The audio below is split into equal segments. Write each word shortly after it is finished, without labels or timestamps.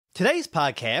Today's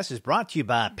podcast is brought to you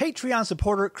by Patreon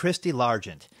supporter Christy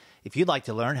Largent. If you'd like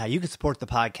to learn how you can support the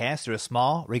podcast through a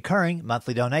small, recurring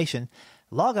monthly donation,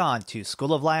 log on to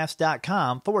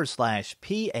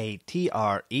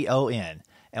schooloflaughs.com/PATREON.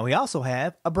 And we also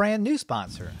have a brand new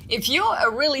sponsor. If you're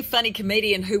a really funny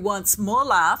comedian who wants more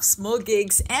laughs, more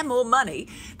gigs, and more money,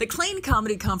 the Clean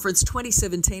Comedy Conference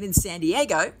 2017 in San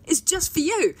Diego is just for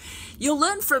you. You'll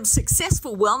learn from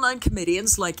successful, well-known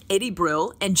comedians like Eddie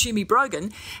Brill and Jimmy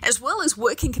Brogan, as well as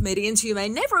working comedians you may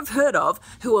never have heard of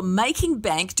who are making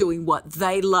bank doing what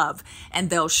they love. And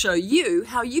they'll show you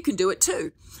how you can do it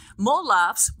too. More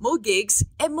laughs, more gigs,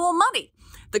 and more money.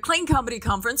 The Clean Comedy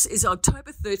Conference is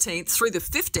October 13th through the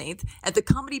 15th at the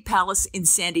Comedy Palace in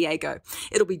San Diego.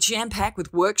 It'll be jam-packed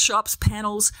with workshops,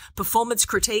 panels, performance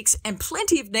critiques, and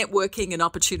plenty of networking and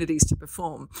opportunities to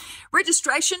perform.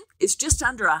 Registration is just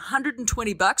under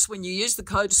 $120 when you use the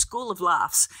code School of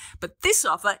Laughs. But this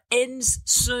offer ends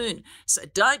soon, so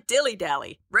don't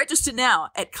dilly-dally. Register now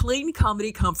at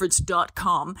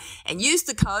cleancomedyconference.com and use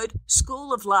the code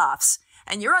School of Laughs.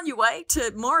 And you're on your way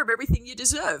to more of everything you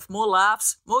deserve. More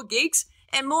laughs, more gigs,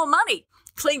 and more money.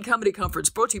 Clean Comedy Conference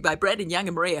brought to you by Brandon Young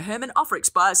and Maria Herman. Offer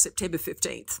expires September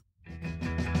 15th.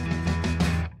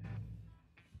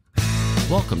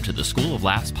 Welcome to the School of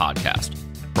Laughs podcast,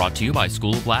 brought to you by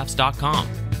schooloflaughs.com.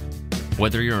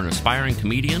 Whether you're an aspiring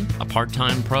comedian, a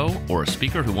part-time pro, or a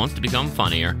speaker who wants to become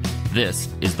funnier, this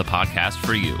is the podcast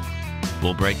for you.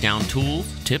 We'll break down tools,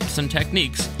 tips, and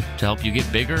techniques to help you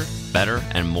get bigger, better,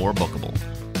 and more bookable.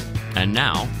 And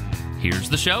now, here's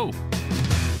the show.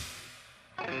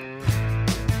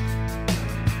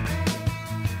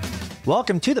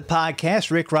 Welcome to the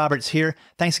podcast. Rick Roberts here.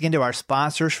 Thanks again to our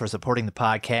sponsors for supporting the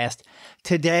podcast.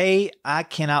 Today, I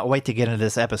cannot wait to get into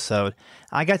this episode.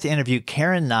 I got to interview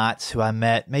Karen Knotts, who I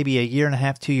met maybe a year and a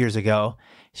half, 2 years ago.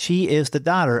 She is the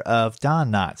daughter of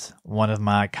Don Knotts, one of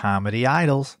my comedy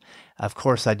idols. Of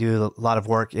course, I do a lot of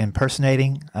work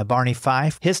impersonating Barney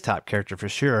Fife, his top character for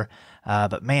sure.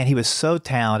 But man, he was so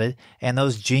talented, and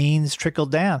those genes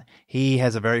trickled down. He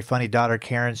has a very funny daughter,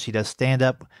 Karen. She does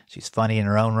stand-up. She's funny in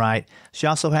her own right. She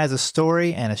also has a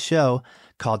story and a show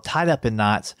called Tied Up in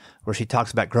Knots, where she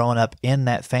talks about growing up in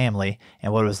that family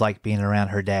and what it was like being around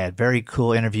her dad. Very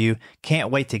cool interview.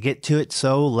 Can't wait to get to it,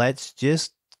 so let's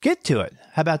just get to it.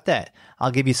 How about that? I'll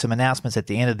give you some announcements at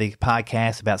the end of the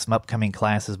podcast about some upcoming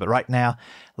classes, but right now,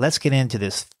 let's get into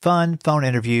this fun phone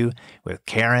interview with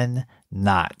Karen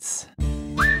Knotts.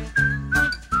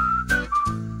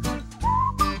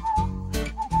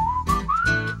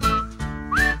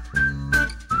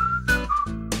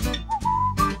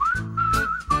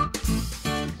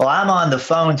 Well, I'm on the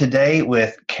phone today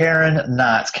with Karen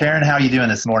Knotts. Karen, how are you doing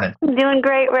this morning? I'm doing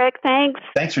great, Rick. Thanks.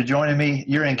 Thanks for joining me.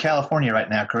 You're in California right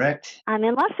now, correct? I'm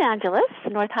in Los Angeles,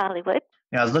 North Hollywood.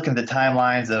 You know, I was looking at the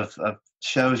timelines of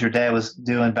shows your dad was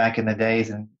doing back in the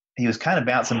days, and he was kind of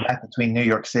bouncing back between New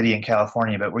York City and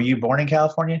California. But were you born in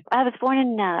California? I was born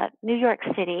in New York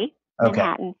City,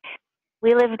 Manhattan.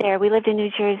 We lived there. We lived in New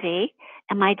Jersey,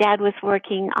 and my dad was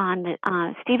working on the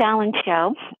Steve Allen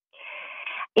show.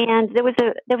 And there was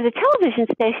a television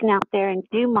station out there in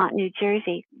Dumont, New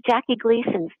Jersey. Jackie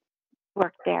Gleason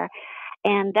worked there,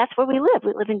 and that's where we live.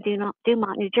 We live in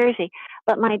Dumont, New Jersey.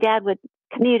 But my dad would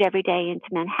commute every day into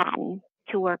Manhattan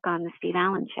to work on the Steve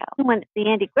Allen show. When the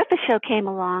Andy Griffith Show came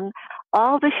along,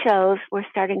 all the shows were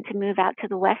starting to move out to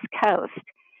the West Coast.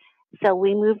 So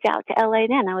we moved out to LA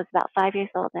then. I was about 5 years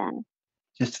old then.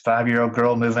 Just a 5-year-old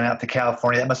girl moving out to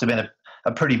California. That must have been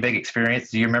a pretty big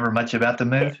experience. Do you remember much about the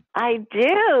move? I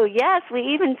do, yes. We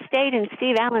even stayed in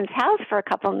Steve Allen's house for a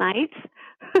couple nights.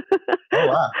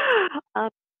 Oh, wow.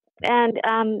 And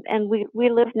we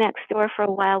lived next door for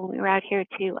a while when we were out here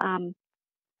to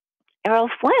Errol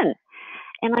Flynn.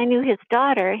 And I knew his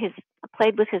daughter,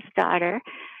 played with his daughter.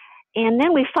 And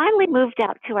then we finally moved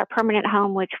out to our permanent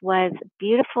home, which was a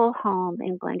beautiful home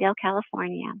in Glendale,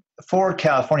 California. For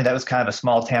California, that was kind of a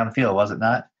small town feel, was it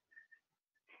not?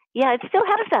 Yeah, it still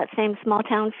has that same small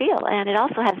town feel. And it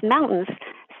also has mountains,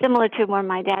 similar to where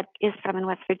my dad is from in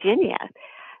West Virginia.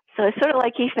 So it's sort of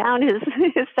like he found his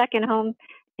second home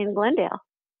in Glendale.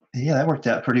 Yeah, that worked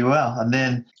out pretty well. And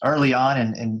then early on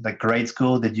in like grade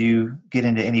school, did you get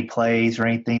into any plays or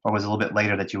anything? Or was it a little bit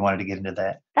later that you wanted to get into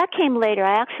that? That came later.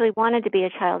 I actually wanted to be a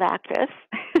child actress.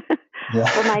 Yeah.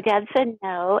 But my dad said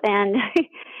no. And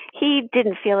he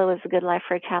didn't feel it was a good life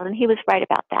for a child. And he was right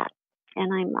about that.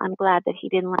 And I'm glad that he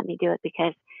didn't let me do it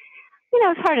because, you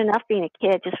know, it's hard enough being a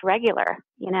kid, just regular,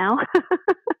 you know?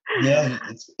 Yeah,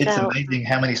 it's amazing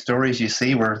how many stories you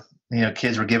see where, you know,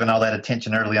 kids were given all that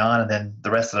attention early on, and then the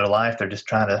rest of their life they're just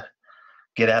trying to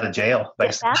get out of jail,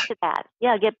 basically. Get back to that.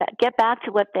 Yeah, get back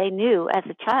to what they knew as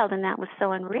a child, and that was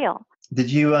so unreal.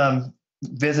 Did you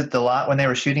visit the lot when they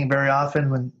were shooting very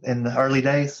often in the early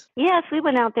days? Yes, we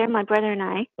went out there, my brother and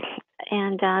I,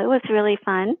 and it was really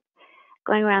fun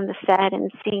going around the set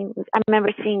and seeing. I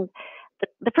remember seeing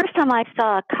the first time I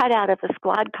saw a cutout of the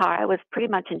squad car, I was pretty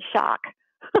much in shock.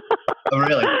 Oh,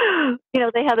 really?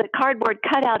 They had a cardboard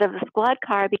cutout of the squad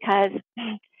car because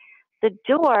the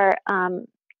door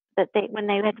when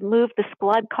they had moved the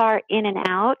squad car in and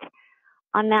out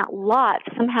on that lot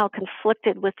somehow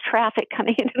conflicted with traffic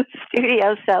coming into the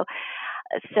studio.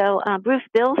 So Bruce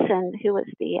Bilson, who was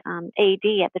the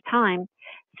AD at the time,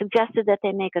 suggested that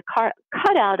they make a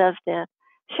cutout of the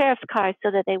sheriff's car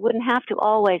so that they wouldn't have to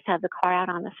always have the car out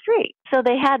on the street. So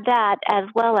they had that as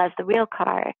well as the real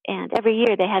car. And every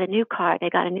year they had a new car. They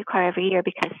got a new car every year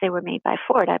because they were made by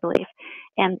Ford, I believe.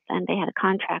 And they had a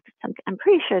contract. I'm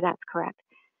pretty sure that's correct.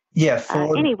 Yeah,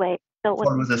 Ford. Anyway. So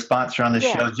Ford was a sponsor on the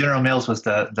show. General Mills was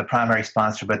the primary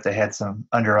sponsor, but they had some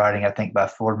underwriting, I think, by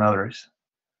Ford Motors.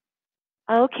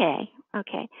 Okay.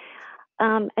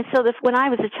 And so when I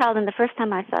was a child and the first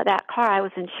time I saw that car, I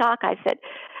was in shock. I said,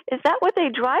 "Is that what they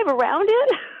drive around in?"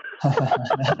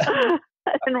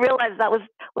 I didn't realize that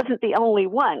wasn't the only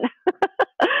one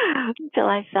until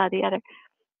I saw the other.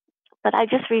 But I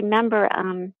just remember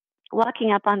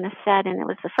walking up on the set, and it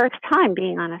was the first time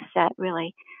being on a set,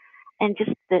 really, and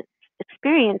just the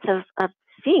experience of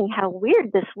seeing how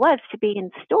weird this was to be in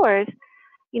stores,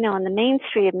 on the main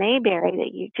street of Mayberry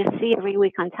that you just see every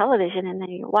week on television, and then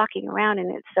you're walking around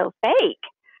and it's so fake.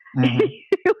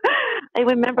 Mm-hmm. I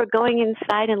remember going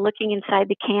inside and looking inside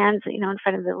the cans, in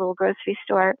front of the little grocery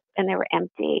store, and they were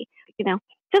empty.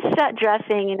 Just set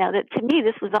dressing. That to me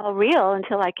this was all real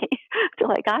until I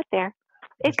got there.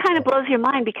 It kind of blows your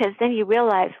mind because then you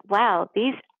realize, wow,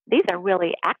 these are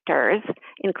really actors,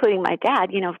 including my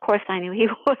dad. Of course I knew he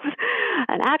was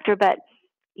an actor, but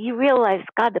you realize,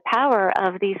 God, the power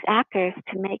of these actors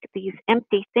to make these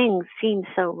empty things seem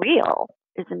so real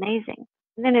is amazing.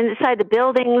 And then inside the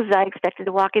buildings, I expected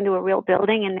to walk into a real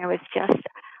building and there was just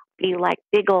be like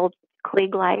big old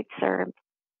Klieg lights or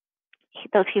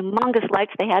those humongous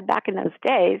lights they had back in those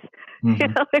days.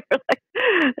 Mm-hmm.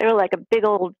 They were like a big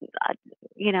old,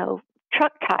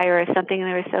 truck tire or something.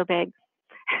 They were so big.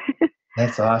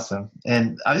 That's awesome.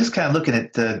 And I was just kind of looking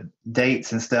at the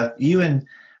dates and stuff. You and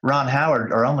Ron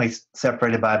Howard are only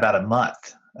separated by about a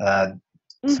month.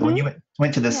 So when you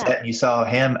went to the set and you saw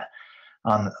him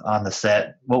on the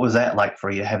set, what was that like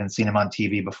for you, having seen him on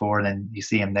TV before and then you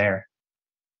see him there?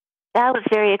 That was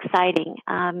very exciting.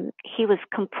 He was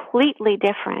completely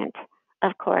different,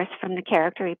 of course, from the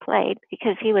character he played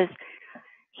because he was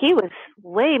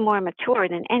way more mature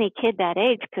than any kid that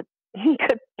age could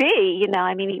be. He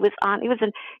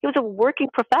was a working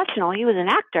professional. He was an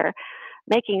actor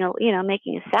making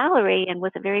a salary and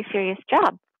with a very serious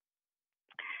job.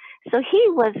 So he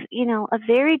was, a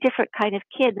very different kind of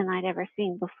kid than I'd ever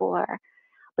seen before.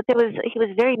 But he was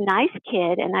a very nice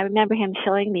kid, and I remember him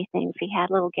showing me things. He had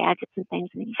little gadgets and things,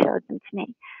 and he showed them to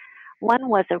me. One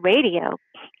was a radio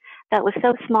that was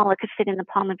so small it could fit in the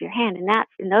palm of your hand, and that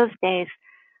in those days,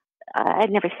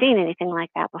 I'd never seen anything like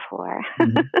that before.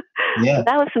 Mm-hmm. Yeah, so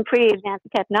that was some pretty advanced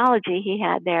technology he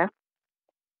had there.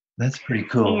 That's pretty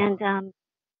cool. And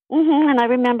and I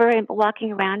remember him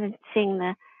walking around and seeing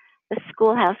the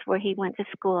schoolhouse where he went to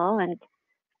school, and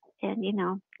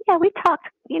we talked.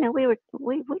 We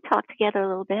talked together a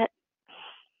little bit.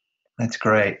 That's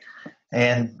great.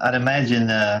 And I'd imagine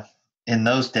in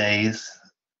those days,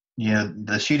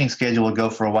 the shooting schedule would go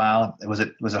for a while. Was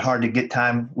it hard to get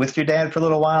time with your dad for a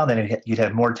little while? Then you'd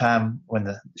have more time when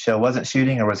the show wasn't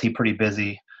shooting, or was he pretty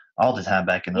busy all the time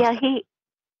back in those days?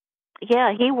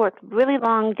 He worked really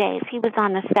long days. He was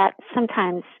on the set.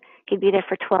 Sometimes he'd be there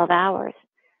for 12 hours,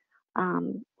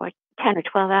 or 10 or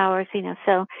 12 hours,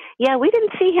 So, we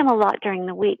didn't see him a lot during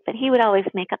the week, but he would always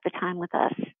make up the time with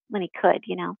us when he could,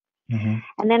 Mm-hmm.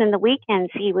 And then in the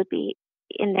weekends, he would be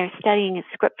in there studying his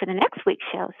script for the next week's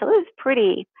show. So it was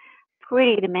pretty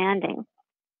demanding.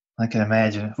 I can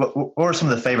imagine. What were some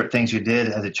of the favorite things you did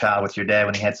as a child with your dad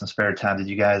when he had some spare time? Did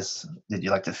you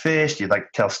like to fish? Did you like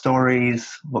to tell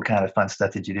stories? What kind of fun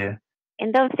stuff did you do?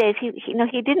 In those days,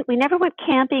 we never went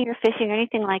camping or fishing or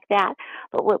anything like that.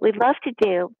 But what we loved to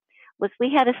do was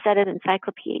we had a set of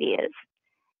encyclopedias,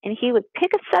 and he would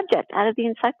pick a subject out of the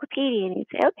encyclopedia, and he'd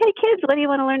say, "Okay, kids, what do you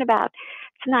want to learn about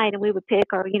tonight?" And we would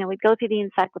pick, or we'd go through the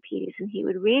encyclopedias, and he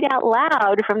would read out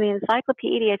loud from the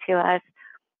encyclopedia to us.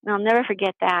 And I'll never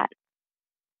forget that.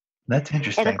 That's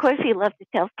interesting. And of course, he loved to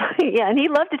tell. And he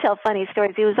loved to tell funny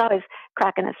stories. He was always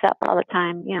cracking us up all the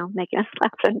time, making us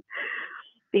laugh.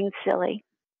 being silly.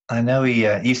 I know he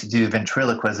used to do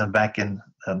ventriloquism back in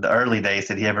the early days.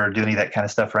 Did he ever do any of that kind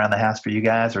of stuff around the house for you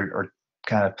guys, or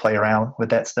kind of play around with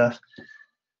that stuff?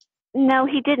 No,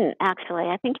 he didn't, actually.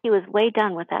 I think he was way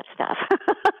done with that stuff.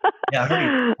 Yeah,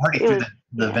 I heard he threw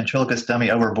the ventriloquist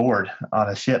dummy overboard on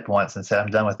a ship once and said, "I'm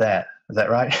done with that." Is that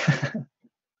right?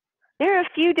 There are a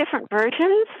few different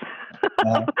versions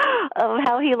of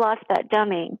how he lost that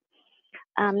dummy.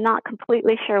 I'm not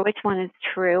completely sure which one is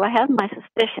true. I have my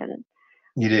suspicion.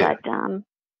 You do? But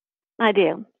I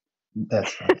do.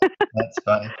 That's funny. That's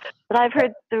funny. But I've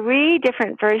heard 3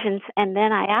 different versions, and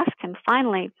then I asked him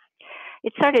finally.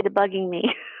 It started bugging me.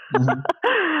 Mm-hmm.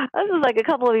 This was like a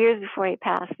couple of years before he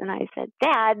passed, and I said,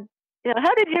 "Dad,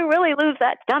 how did you really lose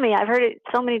that dummy? I've heard it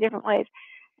so many different ways."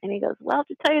 And he goes, "Well,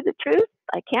 to tell you the truth,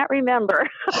 I can't remember."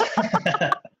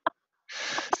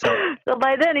 So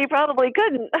by then he probably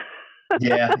couldn't.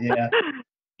 Yeah.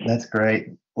 That's great.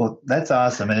 Well, that's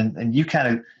awesome. And you kind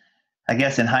of, I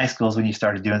guess in high school is when you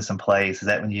started doing some plays. Is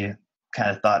that when you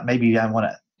kind of thought, maybe I want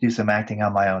to do some acting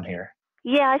on my own here?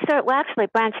 Yeah, actually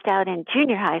branched out in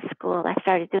junior high school. I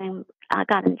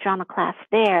got in drama class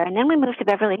there, and then we moved to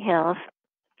Beverly Hills.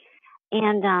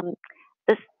 And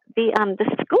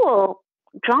the school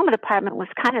drama department was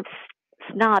kind of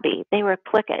snobby. They were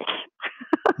cliquish.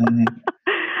 Mm-hmm.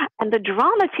 And the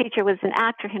drama teacher was an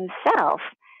actor himself,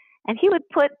 and he would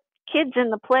put kids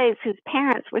in the plays whose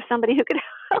parents were somebody who could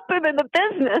help him in the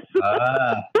business.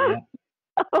 Yeah.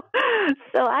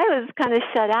 So I was kind of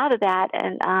shut out of that,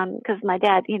 and because my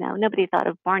dad, nobody thought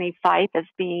of Barney Fife as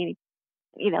being,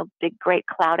 big great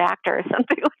cloud actor or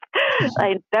something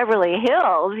like Beverly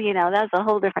Hills. That's a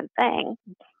whole different thing.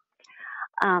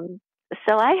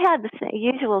 So I had the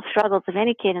usual struggles of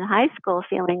any kid in high school,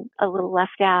 feeling a little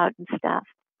left out and stuff.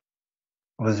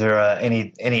 Was there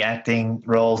any acting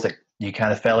roles that you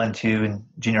kind of fell into in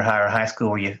junior high or high school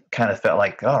where you kind of felt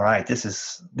like, all right,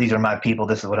 these are my people,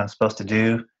 this is what I'm supposed to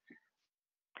do?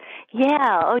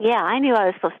 Yeah. Oh, yeah. I knew I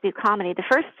was supposed to do comedy. The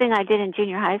first thing I did in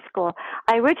junior high school,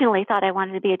 I originally thought I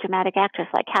wanted to be a dramatic actress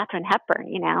like Katharine Hepburn,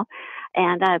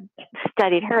 and I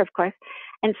studied her, of course.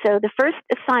 And so the first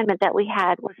assignment that we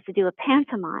had was to do a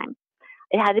pantomime.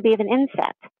 It had to be of an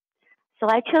insect. So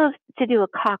I chose to do a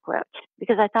cockroach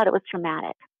because I thought it was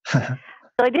dramatic. So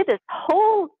I did this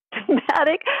whole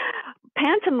dramatic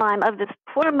pantomime of this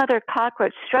poor mother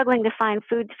cockroach struggling to find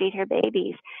food to feed her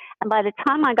babies. And by the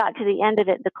time I got to the end of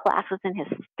it, the class was in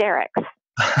hysterics.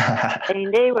 I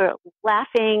mean, they were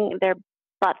laughing their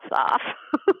butts off.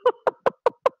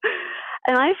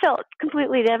 And I felt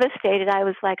completely devastated. I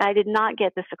was like, I did not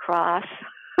get this across.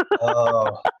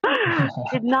 Oh.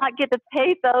 Did not get the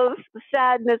pathos, the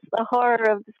sadness, the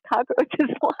horror of this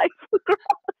cockroach's life across.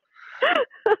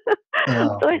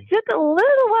 Oh. So it took a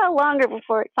little while longer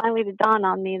before it finally dawned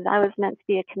on me that I was meant to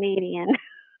be a comedian.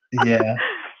 Yeah,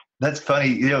 that's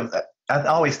funny. I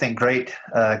always think great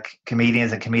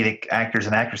comedians and comedic actors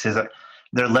and actresses,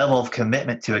 their level of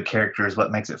commitment to a character is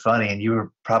what makes it funny. And you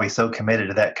were probably so committed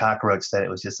to that cockroach that it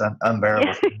was just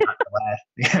unbearable for you not to laugh.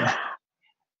 Yeah.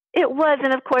 It was,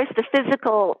 and of course the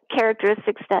physical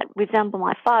characteristics that resemble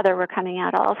my father were coming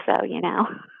out also,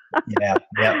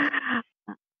 Yeah.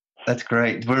 That's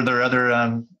great. Were there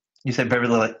other, you said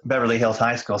Beverly Hills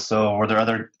High School, so were there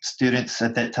other students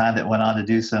at that time that went on to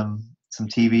do some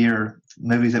TV or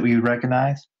movies that we would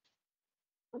recognize?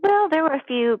 Well, there were a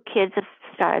few kids of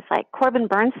stars, like Corbin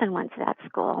Burnson went to that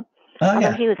school. Oh,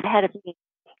 yeah. He was ahead of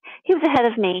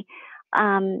me.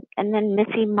 And then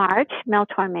Missy March, Mel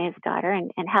Torme's daughter,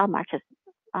 and Hal March's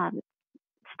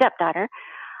stepdaughter.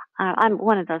 I'm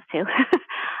one of those two.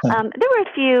 There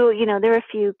were a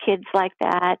few kids like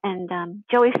that, and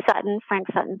Joey Sutton, Frank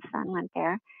Sutton's son, went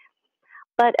there.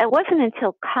 But it wasn't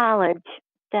until college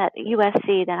at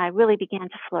USC that I really began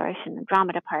to flourish in the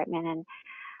drama department, and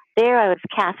there I was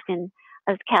cast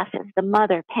as the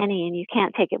mother, Penny, and You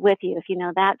Can't Take It With You, if you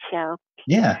know that show.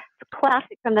 Yeah. It's a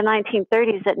classic from the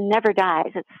 1930s that never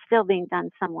dies. It's still being done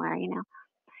somewhere,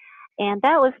 And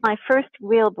that was my first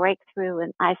real breakthrough,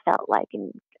 and I felt like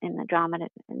in the drama,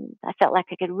 and I felt like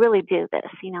I could really do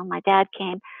this. My dad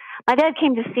came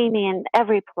to see me in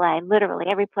every play, literally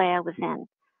every play I was in.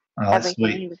 Oh, that's everything.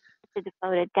 sweet. He was a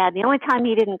devoted dad. The only time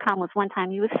he didn't come was one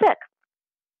time he was sick.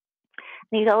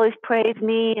 And he'd always praise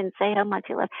me and say how much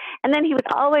he loved. And then he would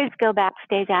always go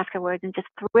backstage afterwards and just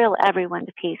thrill everyone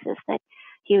to pieces. That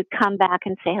he would come back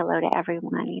and say hello to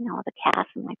everyone, the cast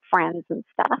and my friends and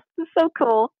stuff. It was so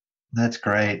cool. That's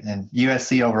great. And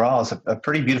USC overall is a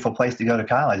pretty beautiful place to go to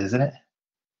college, isn't it?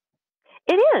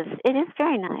 It is. It is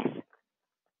very nice.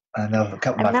 I know a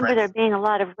couple of my friends. I remember there being a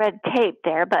lot of red tape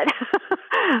there, but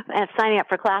and signing up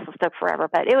for classes took forever,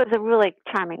 but it was a really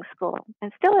charming school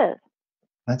and still is.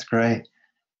 That's great.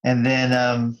 And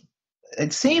then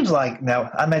it seems like, now,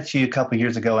 I met you a couple of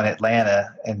years ago in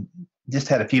Atlanta and just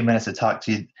had a few minutes to talk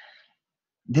to you.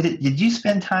 Did you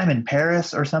spend time in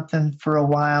Paris or something for a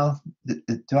while?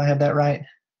 Do I have that right?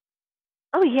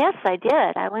 Oh, yes, I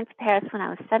did. I went to Paris when I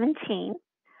was 17.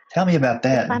 Tell me about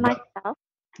that. By myself.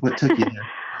 What took you there?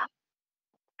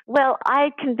 Well,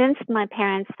 I convinced my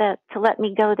parents to let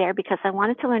me go there because I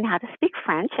wanted to learn how to speak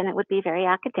French, and it would be very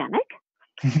academic.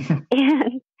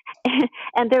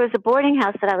 And there was a boarding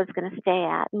house that I was going to stay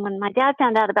at. And when my dad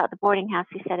found out about the boarding house,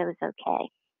 he said it was okay.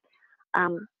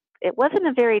 It wasn't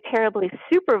a very terribly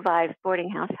supervised boarding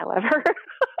house, however.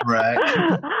 Right.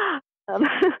 So it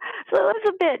was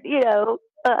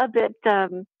a bit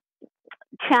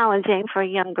challenging for a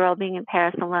young girl being in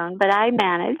Paris alone. But I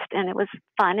managed, and it was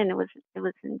fun, and it was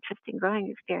an interesting growing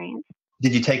experience.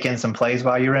 Did you take in some plays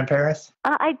while you were in Paris?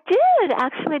 I did,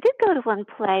 actually. I did go to one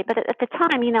play, but at the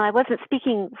time, I wasn't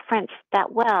speaking French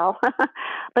that well.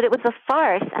 But it was a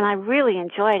farce, and I really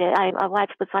enjoyed it. I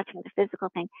was watching the physical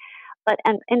thing. But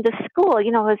and in the school, I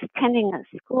was attending a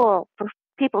school for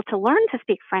people to learn to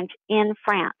speak French in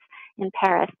France, in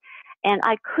Paris. And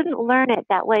I couldn't learn it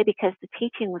that way because the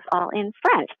teaching was all in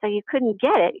French. So you couldn't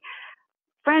get it.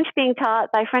 French being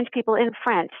taught by French people in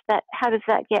French. How does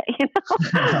that get?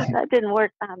 That didn't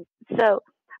work.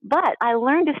 But I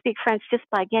learned to speak French just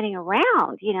by getting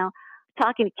around,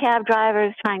 talking to cab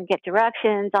drivers, trying to get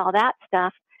directions, all that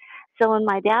stuff. So when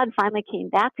my dad finally came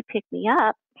back to pick me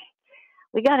up,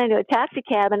 we got into a taxi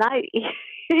cab, and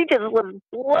he just was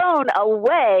blown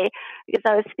away because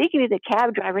I was speaking to the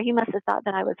cab driver. He must have thought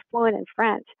that I was fluent in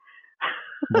French.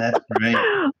 That's great.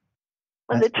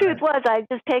 The truth was, I'd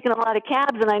just taken a lot of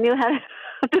cabs, and I knew how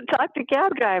to talk to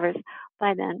cab drivers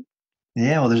by then.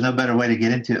 Yeah, well, there's no better way to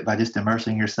get into it by just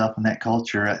immersing yourself in that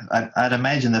culture. I'd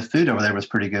imagine the food over there was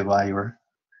pretty good while you were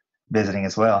visiting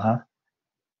as well, huh?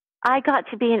 I got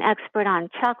to be an expert on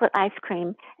chocolate ice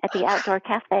cream at the outdoor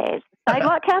cafes.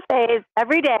 Sidewalk cafes,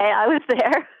 every day I was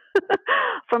there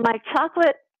for my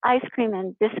chocolate ice cream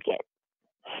and biscuit.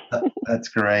 That's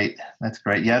great. That's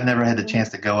great. Yeah, I've never had the chance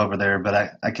to go over there,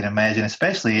 but I can imagine,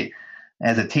 especially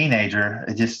as a teenager,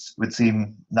 it just would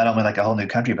seem not only like a whole new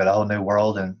country, but a whole new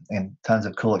world and tons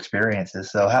of cool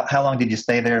experiences. So how long did you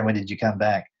stay there, and when did you come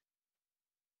back?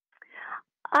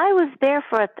 I was there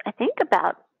for, I think,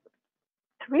 about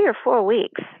 3 or 4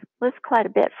 weeks. It was quite a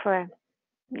bit for,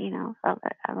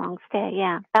 a long stay.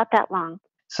 Yeah, about that long.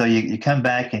 So you come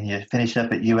back and you finish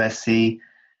up at USC.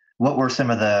 What were some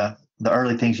of the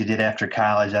early things you did after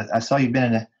college? I saw you've been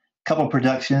in a couple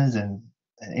productions, and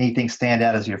anything stand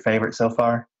out as your favorite so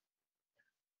far?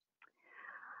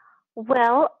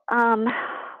 Well,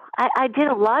 I did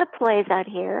a lot of plays out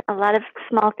here, a lot of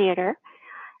small theater.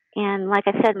 And like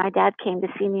I said, my dad came to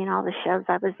see me in all the shows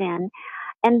I was in.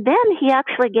 And then he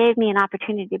actually gave me an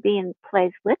opportunity to be in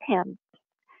plays with him.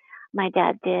 My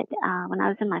dad did. When I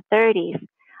was in my 30s,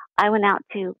 I went out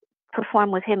to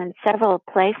perform with him in several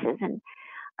places, in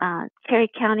Cherry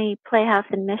County Playhouse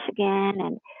in Michigan,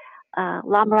 and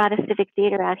La Mirada Civic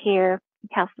Theater out here in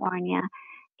California,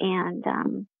 and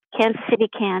Kansas City,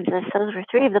 Kansas. Those were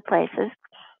 3 of the places.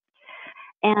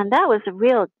 And that was a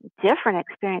real different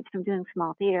experience from doing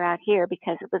small theater out here,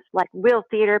 because it was like real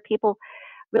theater, people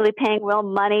really paying real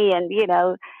money, and,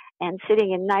 and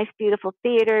sitting in nice, beautiful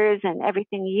theaters and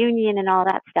everything union and all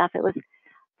that stuff. It was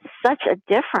such a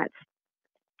difference.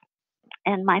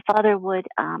 And my father would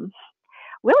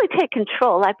really take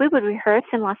control. Like, we would rehearse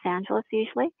in Los Angeles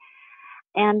usually.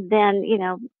 And then,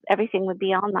 everything would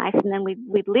be all nice. And then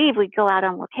we'd leave, we'd go out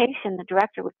on location. The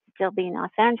director would still be in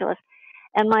Los Angeles.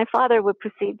 And my father would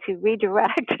proceed to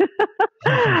redirect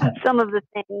some of the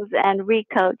things and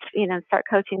recoach, start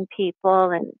coaching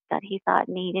people and that he thought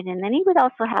needed. And then he would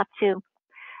also have to,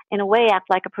 in a way, act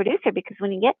like a producer, because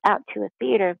when you get out to a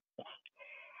theater,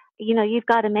 you've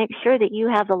got to make sure that you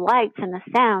have the lights and the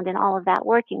sound and all of that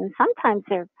working. And sometimes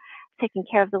they're taken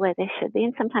care of the way they should be,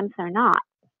 and sometimes they're not.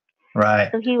 Right.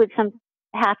 So he would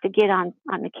have to get on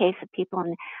the case of people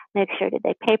and make sure that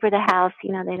they paper the house. They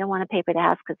don't want to paper the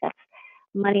house because that's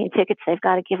money and tickets they've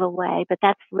got to give away, but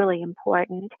that's really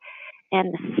important.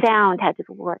 And the sound had to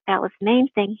work. That was the main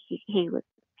thing he was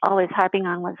always harping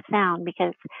on, was sound,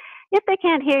 because if they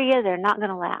can't hear you, they're not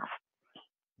going to laugh.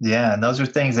 Yeah, and those are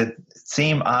things that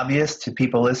seem obvious to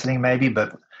people listening maybe,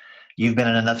 but you've been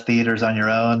in enough theaters on your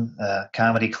own,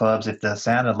 comedy clubs. If the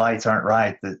sound and lights aren't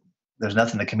right, there's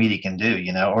nothing the comedian can do,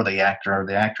 or the actor or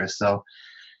the actress. So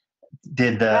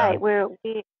right,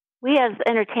 we as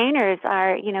entertainers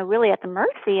are, really at the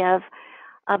mercy of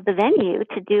of the venue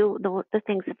to do the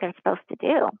things that they're supposed to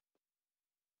do.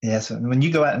 Yes, yeah, so when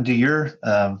you go out and do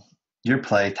your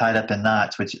play, Tied Up in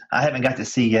Knots, which I haven't got to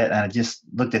see yet, and I just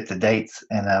looked at the dates,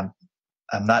 and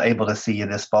I'm not able to see you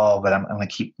this fall, but I'm going to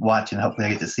keep watching. Hopefully,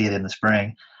 I get to see it in the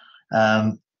spring.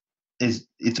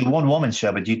 It's a one-woman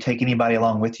show, but do you take anybody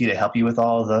along with you to help you with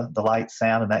all the lights,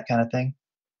 sound, and that kind of thing?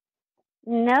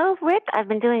 No, Rick, I've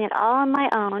been doing it all on my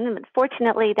own.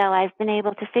 Fortunately, though, I've been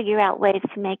able to figure out ways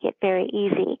to make it very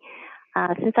easy.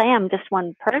 Since I am just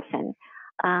one person,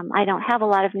 I don't have a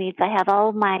lot of needs. I have all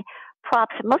of my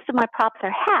props. Most of my props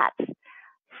are hats.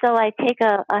 So I take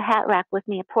a hat rack with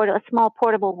me, a small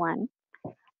portable one.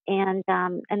 And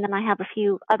then I have a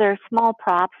few other small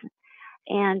props.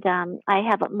 And I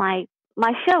have my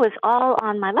show is all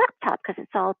on my laptop because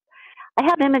I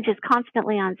have images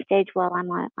constantly on stage while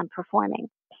I'm performing,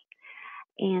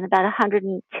 and about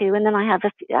 102. And then I have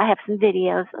some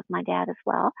videos of my dad as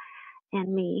well,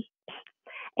 and me.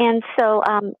 And so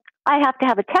I have to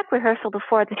have a tech rehearsal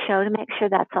before the show to make sure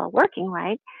that's all working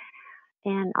right,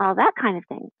 and all that kind of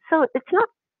thing. So it's not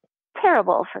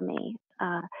terrible for me,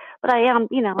 but I am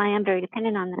very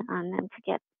dependent on them to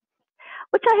get.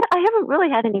 Which I haven't really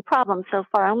had any problems so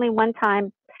far. Only one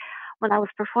time when I was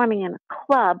performing in a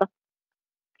club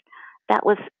that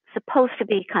was supposed to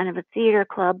be kind of a theater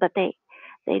club, but they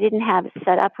didn't have it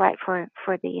set up right for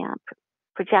the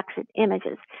projected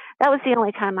images. That was the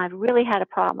only time I've really had a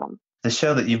problem. The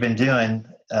show that you've been doing,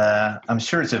 I'm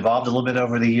sure it's evolved a little bit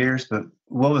over the years, but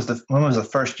when was the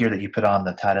first year that you put on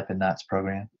the Tied Up in Knots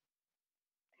program?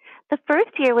 The first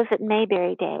year was at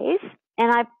Mayberry Days,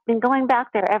 and I've been going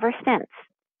back there ever since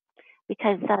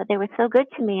because they were so good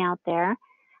to me out there.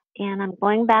 And I'm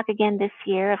going back again this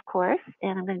year, of course,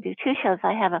 and I'm going to do 2 shows.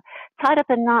 I have a Tied Up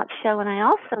in Knots show, and I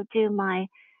also do my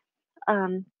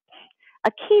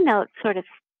a keynote, sort of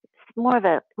more of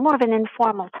an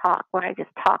informal talk where I just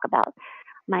talk about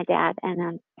my dad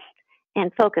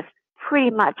and focus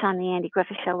pretty much on the Andy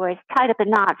Griffith Show, whereas Tied Up in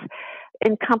Knots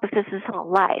encompasses his whole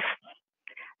life.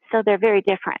 So they're very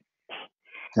different.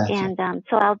 Gotcha. And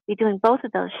so I'll be doing both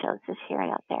of those shows this year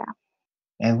out there.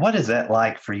 And what is that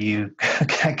like for you?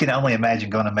 I can only imagine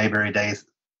going to Mayberry Days.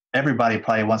 Everybody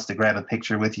probably wants to grab a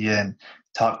picture with you and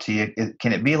talk to you.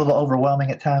 Can it be a little overwhelming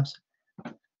at times?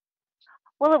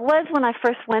 Well, it was when I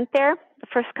first went there, the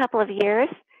first couple of years.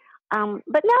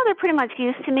 But now they're pretty much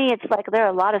used to me. It's like there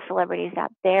are a lot of celebrities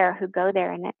out there who go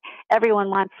there and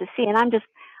everyone wants to see. And I'm just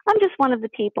one of the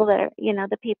people that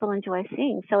the people enjoy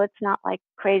seeing. So it's not like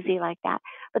crazy like that.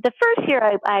 But the first year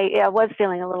I was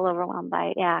feeling a little overwhelmed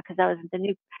by because I was the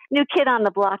new kid on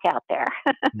the block out there.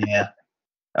 Yeah.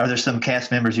 Are there some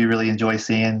cast members you really enjoy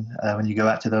seeing when you go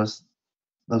out to those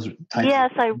types?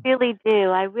 Yes, I really do.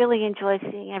 I really enjoy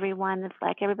seeing everyone. It's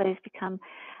like everybody's become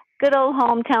good old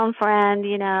hometown friend,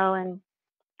 and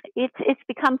it's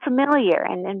become familiar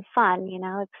and fun,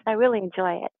 I really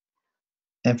enjoy it.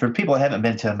 And for people who haven't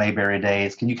been to a Mayberry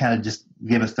Days, can you kind of just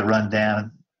give us the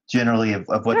rundown generally of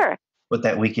what Sure. what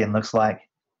that weekend looks like?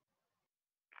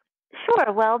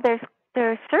 Sure. Well, there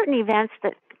are certain events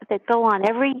that go on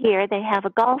every year. They have a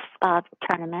golf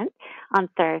tournament on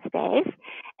Thursdays,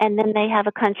 and then they have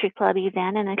a country club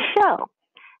event and a show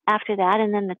after that.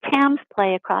 And then the Tams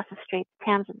play across the street. The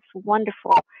Tams is a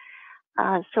wonderful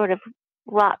sort of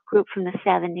rock group from the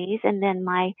 70s. And then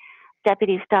my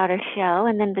Deputy's Daughter show.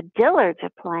 And then the Dillards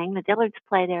are playing. The Dillards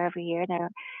play there every year.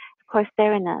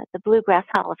 They're in the Bluegrass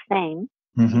Hall of Fame.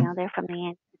 Mm-hmm. They're from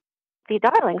the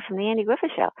Darlings from the Andy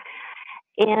Griffith Show.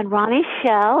 And Ronnie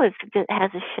Shell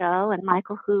has a show, and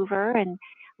Michael Hoover and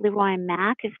Leroy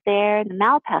Mack is there, and the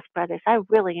Malpass brothers. I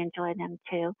really enjoy them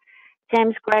too.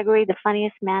 James Gregory, the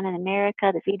funniest man in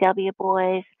America, the VW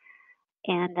Boys,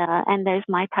 and there's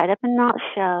my Tied Up in Knots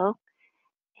show,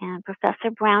 and Professor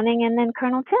Browning, and then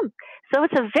Colonel Tim. So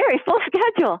it's a very full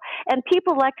schedule, and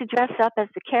people like to dress up as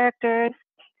the characters.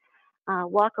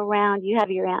 Walk around. You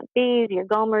have your Aunt Bees, your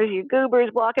Gomers, your Goobers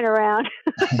walking around.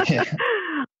 Yeah.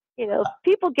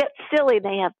 People get silly.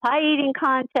 They have pie eating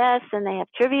contests, and they have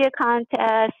trivia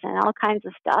contests, and all kinds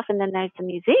of stuff. And then there's the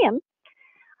museum,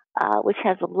 which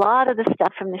has a lot of the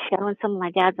stuff from the show, and some of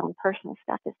my dad's own personal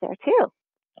stuff is there too.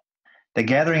 The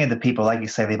gathering of the people, like you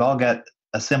say, they've all got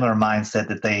a similar mindset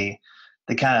that they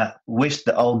kind of wish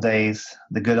the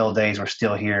good old days were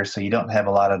still here, so you don't have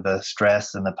a lot of the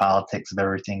stress and the politics of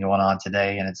everything going on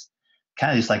today, and it's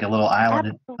kind of just like a little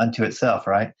island unto itself,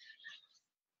 right?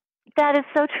 That is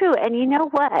so true. And you know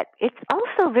what? It's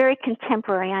also very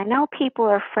contemporary. I know people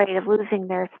are afraid of losing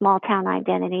their small town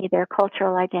identity, their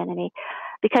cultural identity,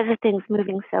 because of things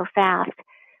moving so fast.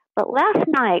 But last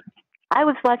night, I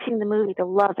was watching the movie The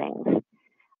Lovings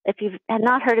if you've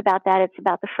not heard about that, it's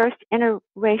about the first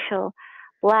interracial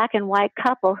black and white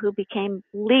couple who became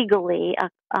legally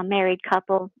a married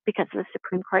couple because of the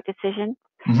Supreme Court decision.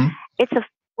 Mm-hmm. It's a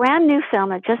brand new film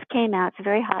that just came out. It's a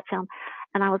very hot film.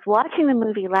 And I was watching the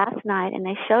movie last night, and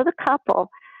they show the couple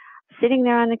sitting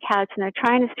there on the couch, and they're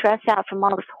trying to stress out from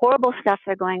all this horrible stuff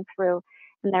they're going through,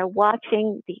 and they're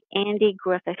watching the Andy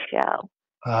Griffith Show.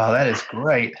 Oh, that is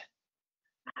great.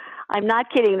 I'm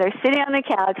not kidding. They're sitting on the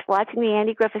couch watching the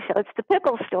Andy Griffith Show. It's the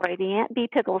pickle story, the Aunt Bee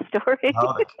pickle story.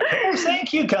 Oh, pickles and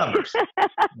cucumbers.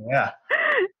 Yeah.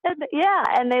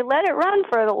 And they let it run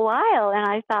for a while, and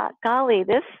I thought, golly,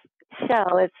 this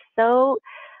show is so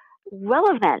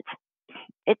relevant.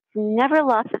 It's never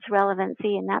lost its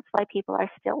relevancy, and that's why people are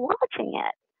still watching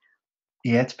it.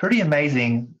 Yeah, it's pretty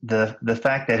amazing the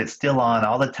fact that it's still on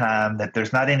all the time, that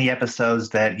there's not any episodes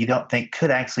that you don't think could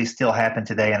actually still happen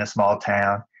today in a small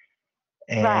town.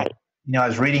 And, right. I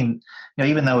was reading,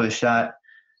 even though it was shot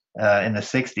in the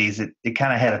 60s, it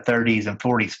kind of had a 30s and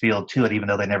 40s feel to it, even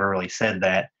though they never really said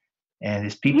that. And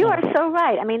as people, you are so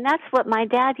right. I mean, that's what my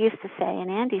dad used to say,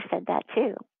 and Andy said that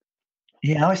too.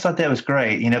 Yeah, I always thought that was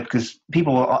great, because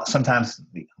people will sometimes,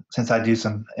 since I do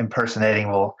some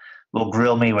impersonating, will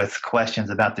grill me with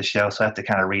questions about the show, so I have to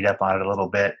kind of read up on it a little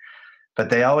bit. But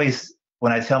they always,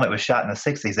 when I tell them it was shot in the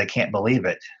 60s, they can't believe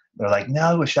it. They're like,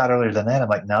 no, it was shot earlier than that. I'm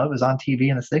like, no, it was on TV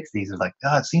in the 60s. They're like,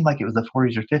 oh, it seemed like it was the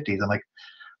 40s or 50s. I'm like,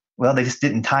 well, they just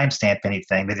didn't timestamp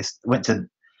anything. They just went to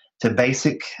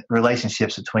basic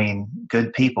relationships between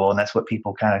good people, and that's what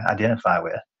people kind of identify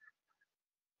with.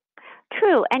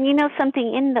 True. And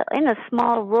something, in a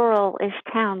small rural-ish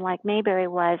town like Mayberry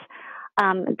was,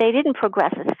 they didn't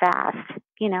progress as fast,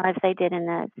 as they did in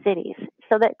the cities.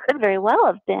 So that could very well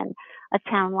have been a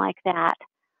town like that,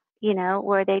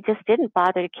 where they just didn't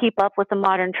bother to keep up with the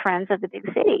modern trends of the big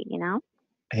city,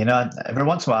 Every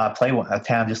once in a while I play a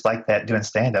town just like that doing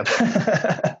stand-up.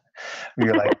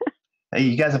 You're like, hey,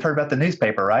 you guys have heard about the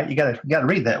newspaper, right? You got to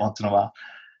read that once in a while.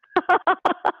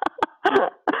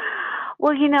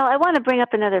 Well, I want to bring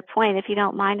up another point, if you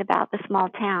don't mind, about the small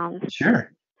towns.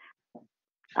 Sure.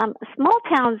 Small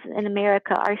towns in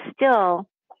America are still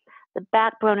the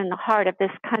backbone and the heart of this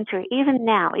country, even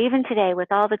now, even today,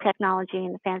 with all the technology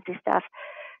and the fancy stuff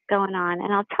going on.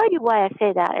 And I'll tell you why I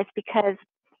say that. It's because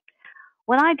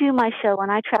when I do my show, when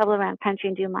I travel around the country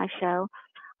and do my show,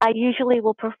 I usually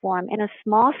will perform in a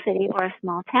small city or a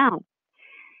small town.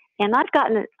 And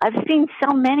I've seen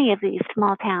so many of these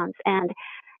small towns, and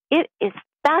it is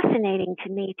fascinating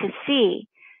to me to see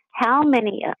how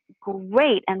many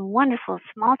great and wonderful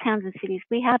small towns and cities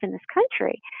we have in this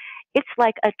country. It's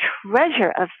like a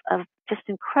treasure of just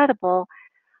incredible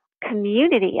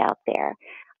community out there.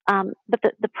 But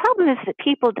the problem is that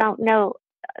people don't know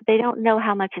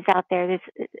how much is out there.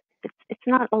 It's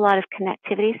not a lot of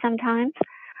connectivity sometimes.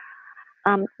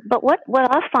 But what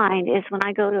I find is when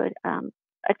I go to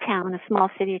a town, a small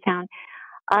city or town,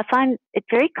 I find it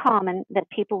very common that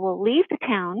people will leave the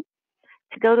town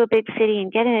to go to a big city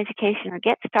and get an education or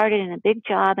get started in a big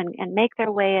job and make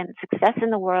their way and success in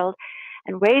the world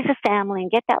and raise a family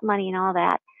and get that money and all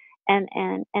that. And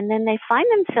then they find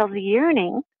themselves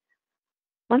yearning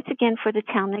once again for the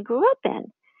town they grew up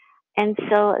in. And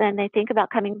so then they think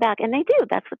about coming back, and they do.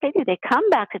 That's what they do. They come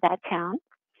back to that town.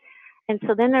 And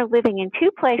so then they're living in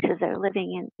two places. They're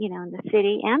living in, in the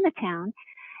city and the town.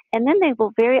 And then they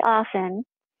will very often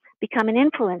become an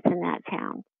influence in that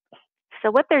town. So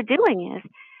what they're doing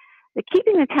is they're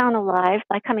keeping the town alive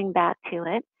by coming back to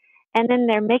it, and then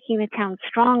they're making the town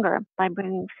stronger by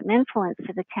bringing some influence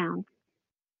to the town.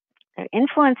 They're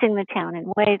influencing the town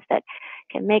in ways that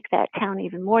can make that town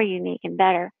even more unique and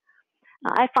better.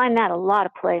 I find that a lot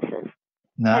of places.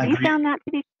 No, Have you found that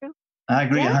to be true? I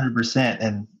agree 100%.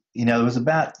 And, it was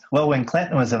when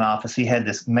Clinton was in office, he had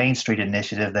this Main Street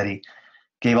initiative that he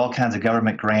gave all kinds of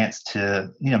government grants to,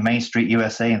 Main Street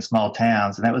USA in small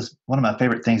towns. And that was one of my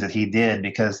favorite things that he did,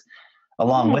 because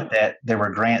along with that, there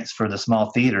were grants for the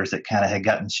small theaters that kind of had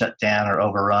gotten shut down or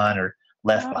overrun or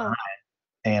left behind.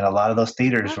 And a lot of those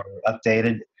theaters were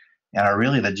updated and are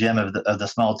really the gem of the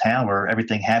small town, where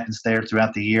everything happens there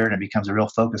throughout the year, and it becomes a real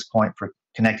focus point for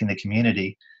connecting the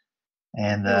community.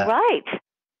 And right.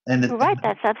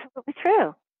 That's absolutely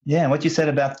true. Yeah, and what you said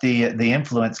about the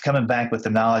influence, coming back with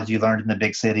the knowledge you learned in the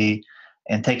big city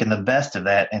and taking the best of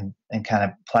that and kind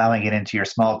of plowing it into your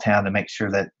small town to make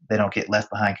sure that they don't get left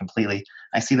behind completely.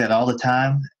 I see that all the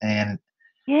time. And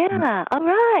yeah, all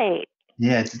right.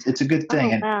 Yeah, it's a good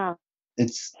thing. Oh, wow. And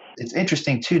it's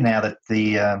interesting too now that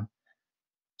the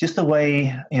just the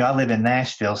way, I live in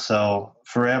Nashville, so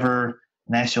forever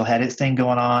Nashville had its thing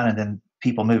going on, and then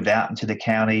people moved out into the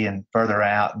county and further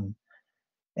out, and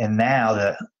And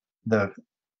now the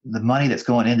money that's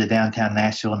going into downtown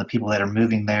Nashville and the people that are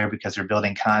moving there because they're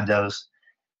building condos,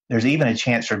 there's even a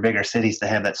chance for bigger cities to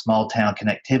have that small town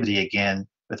connectivity again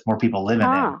with more people living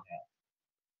there.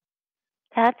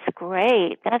 That's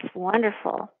great. That's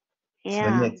wonderful.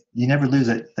 Yeah. So you never lose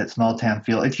that small town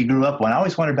feel if you grew up one. I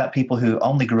always wonder about people who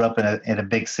only grew up in a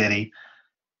big city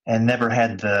and never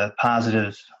had the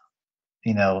positive,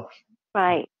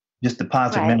 right, just the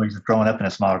positive memories of growing up in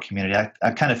a smaller community.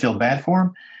 I kind of feel bad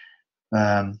for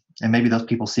them, and maybe those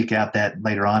people seek out that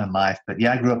later on in life. But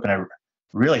yeah, I grew up in a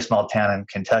really small town in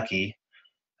Kentucky.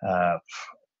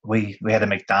 We had a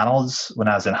McDonald's when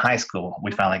I was in high school.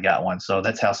 We finally got one, so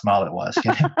that's how small it was.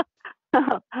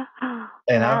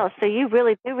 Wow, so you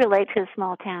really do relate to a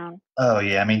small town. Oh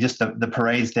yeah, I mean, just the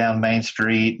parades down Main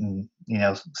Street, and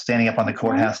standing up on the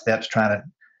courthouse steps trying to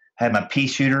have my pea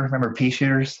shooter. Remember pea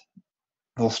shooters?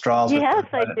 Little straws. Yes,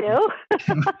 I do.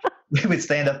 We would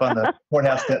stand up on the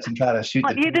courthouse steps and try to shoot.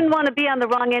 You didn't want to be on the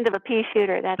wrong end of a pea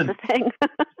shooter. That's the thing.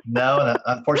 No, and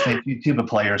unfortunately, a few tuba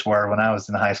players were when I was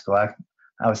in high school.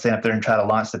 I would stand up there and try to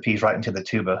launch the peas right into the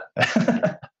tuba.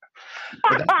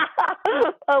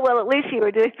 Oh, well, at least you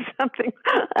were doing something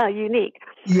unique.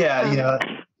 Yeah,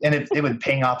 and it would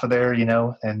ping off of there,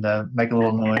 and make a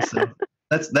little noise. So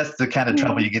that's the kind of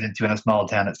trouble you get into in a small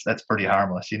town. That's pretty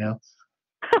harmless,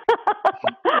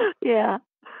 Yeah,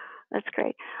 that's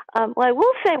great. Well, I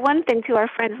will say one thing to our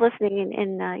friends listening,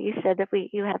 and you said that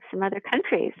you have some other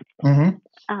countries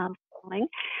following.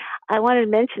 I wanted to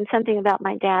mention something about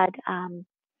my dad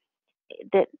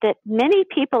that many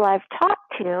people I've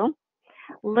talked to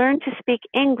learn to speak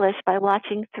English by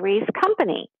watching Three's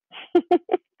Company.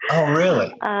 Oh,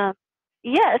 really?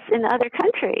 Yes, in other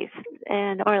countries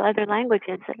or other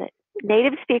languages.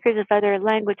 Native speakers of other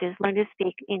languages learn to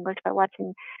speak English by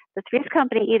watching the Three's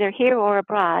Company either here or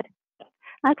abroad.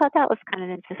 I thought that was kind of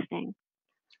interesting.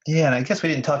 Yeah, and I guess we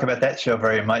didn't talk about that show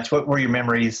very much. What were your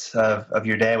memories of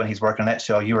your dad when he's working on that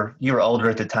show? You were older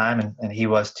at the time, and he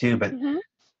was too, but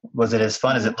was it as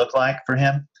fun as it looked like for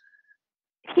him?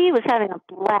 He was having a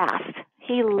blast.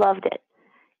 He loved it.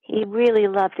 He really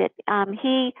loved it.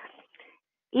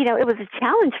 It was a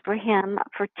challenge for him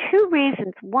for two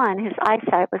reasons. One, his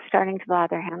eyesight was starting to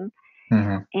bother him,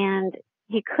 and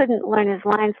he couldn't learn his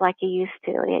lines like he used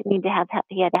to. He had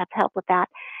to have help with that.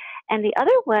 And the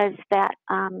other was that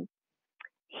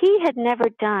he had never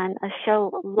done a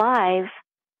show live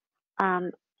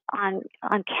on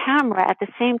camera at the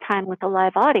same time with a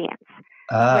live audience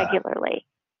regularly.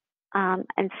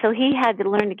 And so he had to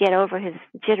learn to get over his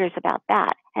jitters about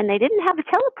that. And they didn't have a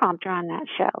teleprompter on that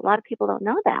show. A lot of people don't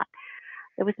know that.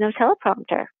 There was no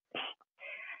teleprompter.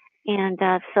 And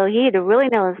so he had to really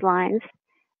know his lines.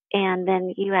 And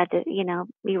then you had to,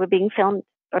 you were being filmed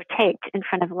or taped in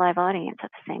front of a live audience at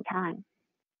the same time.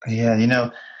 Yeah,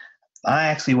 I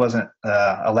actually wasn't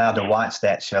allowed to watch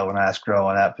that show when I was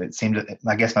growing up. It seemed,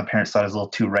 I guess my parents thought it was a little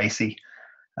too racy,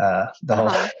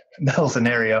 the whole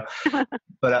scenario.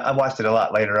 But I watched it a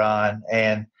lot later on,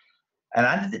 and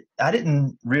I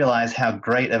didn't realize how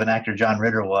great of an actor John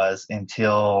Ritter was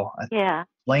until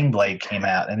Sling Blade came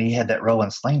out, and he had that role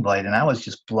in Sling Blade, and I was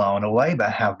just blown away by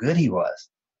how good he was.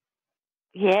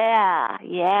 Yeah,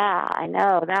 I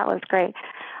know. That was great.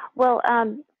 Well,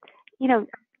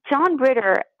 John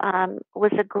Ritter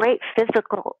was a great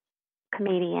physical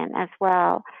comedian as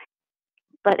well.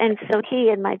 And so he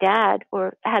and my dad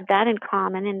had that in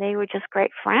common, and they were just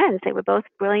great friends. They were both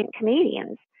brilliant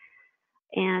comedians.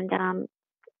 And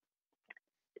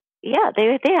they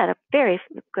had a very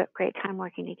great time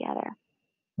working together.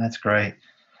 That's great.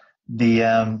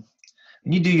 When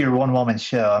you do your one-woman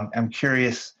show, I'm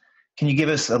curious, can you give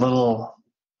us a little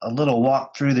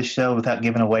walk through the show without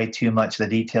giving away too much of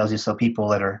the details, just so people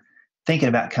that are thinking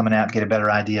about coming out get a better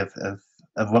idea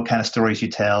of what kind of stories you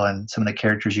tell and some of the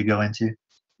characters you go into?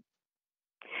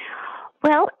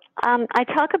 Well, I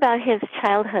talk about his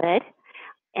childhood,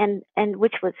 and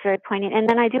which was very poignant. And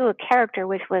then I do a character,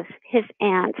 which was his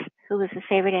aunt, who was his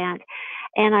favorite aunt,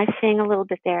 and I sing a little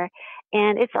bit there.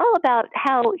 And it's all about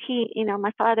how he,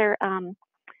 my father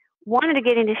wanted to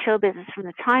get into show business from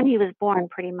the time he was born,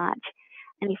 pretty much.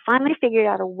 And he finally figured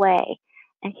out a way.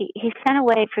 And he sent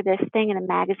away for this thing in a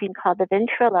magazine called The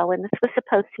Ventrilo, and this was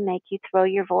supposed to make you throw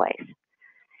your voice.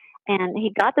 And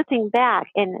he got the thing back,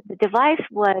 and the device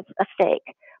was a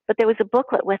fake, but there was a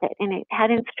booklet with it, and it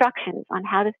had instructions on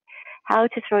how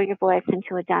to throw your voice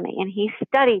into a dummy. And he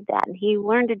studied that, and he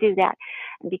learned to do that.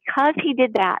 And because he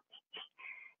did that,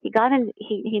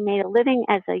 he made a living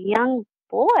as a young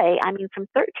boy. I mean, from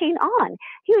 13 on,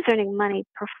 he was earning money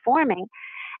performing.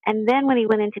 And then when he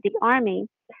went into the Army,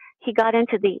 he got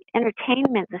into the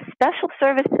entertainment, the special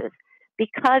services,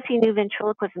 because he knew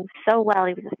ventriloquism so well.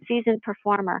 He was a seasoned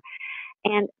performer.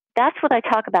 And that's what I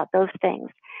talk about, those things.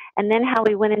 And then how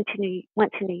he went to New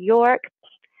York,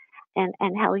 and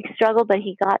how he struggled, but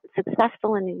he got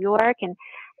successful in New York, and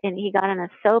he got in a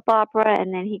soap opera,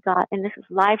 and then and this was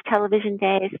live television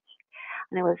days,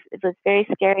 and it was very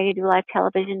scary to do live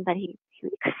television, but he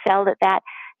excelled at that.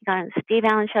 He got on the Steve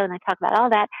Allen Show, and I talk about all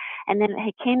that, and then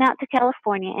he came out to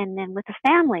California, and then with the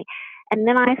family, and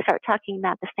then I start talking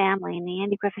about the family and the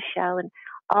Andy Griffith Show and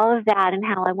all of that, and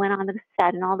how I went on to the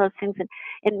set and all those things, and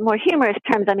in more humorous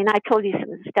terms. I mean, I told you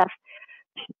some of the stuff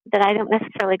that I don't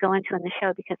necessarily go into in the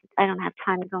show because I don't have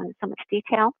time to go into so much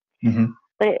detail. Mm-hmm.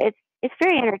 But it's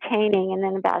very entertaining. And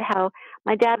then about how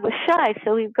my dad was shy,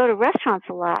 so he'd go to restaurants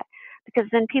a lot, because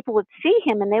then people would see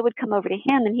him and they would come over to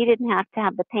him, and he didn't have to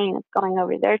have the pain of going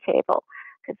over to their table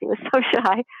because he was so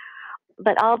shy.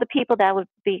 But all the people that would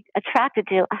be attracted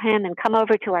to him and come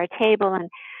over to our table, and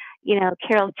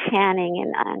Carol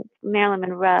Channing and Marilyn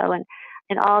Monroe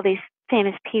and all these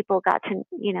famous people got to,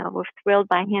 were thrilled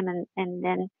by him, and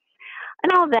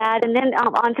all that. And then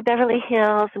on to Beverly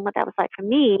Hills, and what that was like for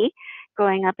me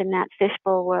growing up in that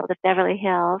fishbowl world of Beverly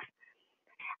Hills.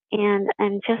 And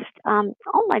just,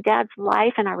 my dad's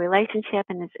life and our relationship.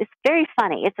 And it's very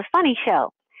funny. It's a funny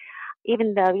show,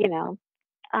 even though,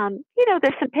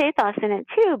 there's some pathos in it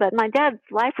too, but my dad's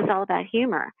life was all about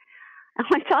humor. All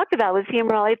I talked about was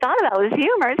humor. All I thought about was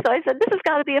humor. So I said, this has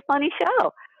got to be a funny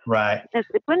show. Right. It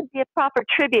wouldn't be a proper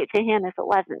tribute to him if it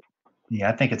wasn't. Yeah,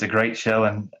 I think it's a great show.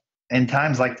 And in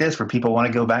times like this where people want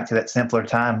to go back to that simpler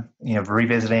time,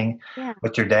 revisiting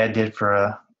what your dad did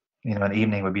for an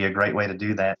evening would be a great way to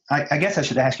do that. I guess I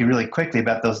should ask you really quickly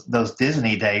about those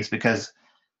Disney days, because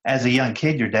as a young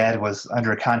kid, your dad was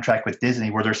under a contract with Disney.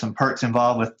 Were there some perks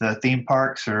involved with the theme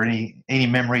parks, or any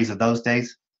memories of those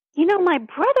days? My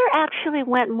brother actually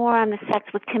went more on the sets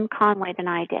with Tim Conway than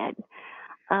I did.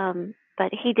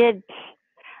 But he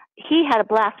had a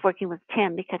blast working with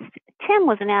Tim, because Tim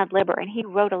was an ad-libber and he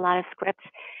wrote a lot of scripts.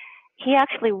 He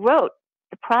actually wrote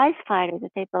The Prize Fighter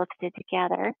that they both did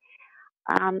together.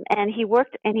 And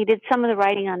he did some of the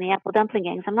writing on the Apple Dumpling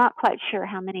Gangs. I'm not quite sure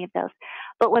how many of those.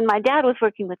 But when my dad was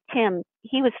working with Tim,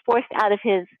 he was forced out of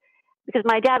because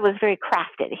my dad was very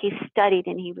crafted. He studied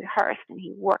and he rehearsed and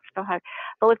he worked so hard.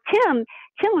 But with Tim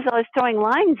was always throwing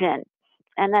lines in,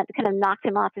 and that kind of knocked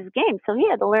him off his game. So he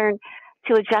had to learn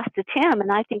to adjust to Tim,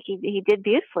 and I think he did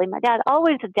beautifully. My dad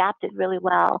always adapted really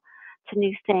well to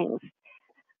new things.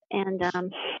 And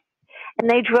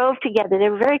they drove together. They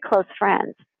were very close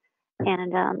friends.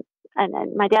 And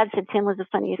my dad said Tim was the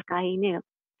funniest guy he knew.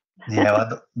 Yeah,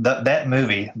 well, that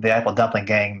movie, The Apple Dumpling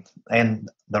Gang, and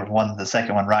the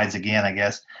second one, Rides Again, I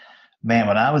guess. Man,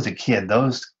 when I was a kid,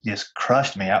 those just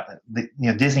crushed me.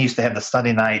 Disney used to have the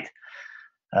Sunday night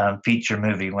feature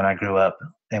movie when I grew up,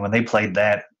 and when they played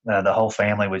that, the whole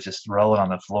family was just rolling on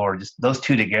the floor. Just those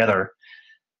two together,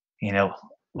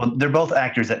 well, they're both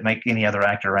actors that make any other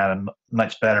actor around them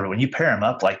much better. But when you pair them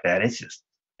up like that, it's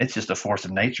just a force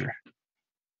of nature.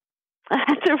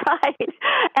 That's right.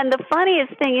 And the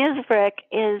funniest thing is, Rick,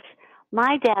 is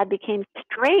my dad became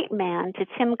straight man to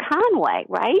Tim Conway,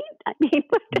 right? I mean,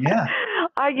 yeah.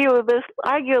 Arguably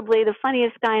the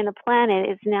funniest guy on the planet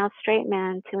is now straight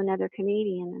man to another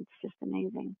comedian. It's just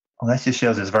amazing. Well, that just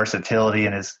shows his versatility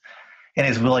and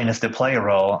his willingness to play a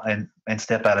role and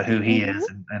step out of who he is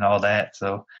and all that.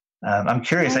 So I'm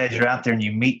curious, as you're out there and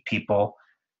you meet people,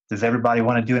 does everybody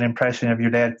want to do an impression of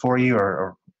your dad for you,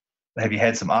 or have you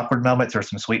had some awkward moments or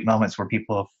some sweet moments where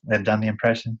people have done the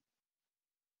impression?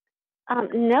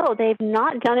 No, they've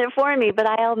not done it for me, but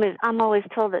I'm always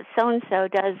told that so-and-so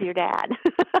does your dad.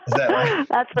 Is that right?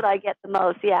 That's what I get the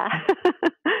most, yeah.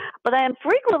 But I am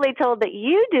frequently told that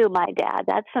you do my dad.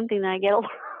 That's something that I get a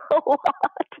lot.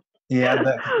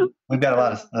 Yeah, we've got a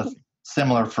lot of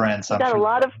similar friends. We've got a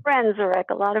lot of friends, Rick,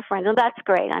 a lot of friends. And that's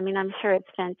great. I mean, I'm sure it's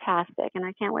fantastic, and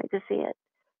I can't wait to see it.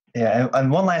 Yeah,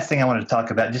 and one last thing I wanted to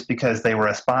talk about, just because they were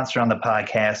a sponsor on the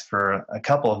podcast for a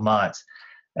couple of months.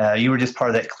 You were just part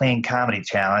of that Clean Comedy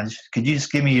Challenge. Could you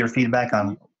just give me your feedback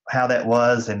on how that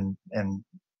was, and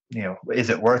is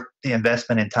it worth the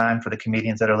investment in time for the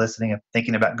comedians that are listening and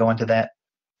thinking about going to that?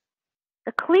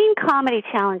 The Clean Comedy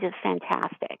Challenge is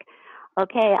fantastic.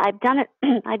 Okay, I've done it.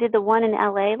 I did the one in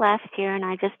LA last year, and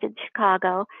I just did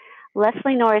Chicago.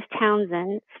 Leslie Norris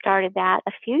Townsend started that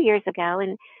a few years ago,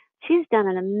 and she's done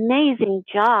an amazing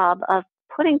job of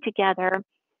putting together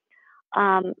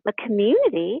a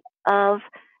community of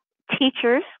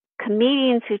teachers,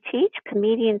 comedians who teach,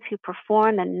 comedians who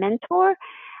perform and mentor,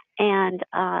 and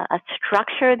a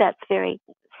structure that's very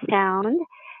sound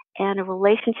and a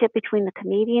relationship between the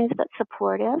comedians that's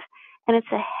supportive, and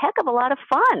it's a heck of a lot of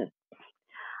fun.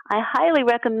 I highly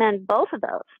recommend both of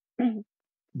those.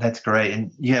 That's great.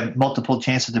 And you have multiple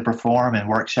chances to perform and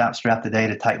workshops throughout the day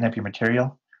to tighten up your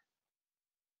material?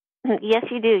 Yes,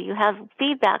 you do. You have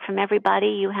feedback from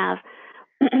everybody. You have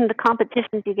the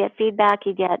competitions, you get feedback,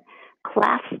 you get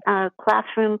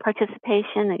classroom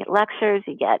participation, you get lectures,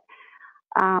 we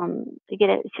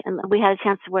had a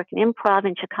chance to work in improv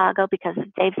in Chicago because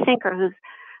of Dave Sinker,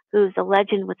 who's a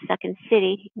legend with Second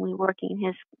City. We working in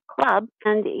his club,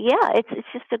 and yeah, it's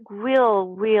just a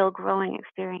real growing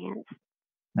experience.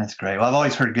 That's great. Well, I've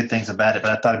always heard good things about it,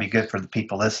 but I thought it'd be good for the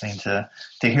people listening to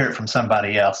hear it from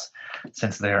somebody else,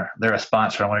 since they're a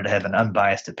sponsor. I wanted to have an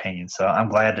unbiased opinion, so I'm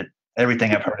glad that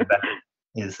everything I've heard about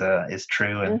it is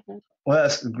true. And well,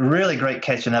 it's really great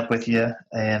catching up with you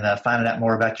and finding out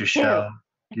more about your show.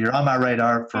 You're on my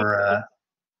radar for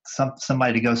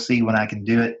somebody to go see when I can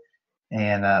do it,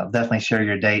 and definitely share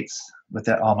your dates with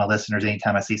all my listeners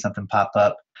anytime I see something pop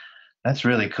up. That's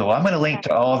really cool. I'm going to link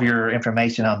to all of your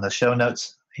information on the show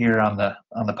notes here on the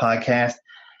podcast.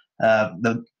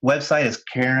 The website is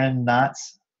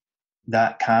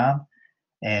KarenKnotts.com,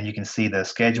 and you can see the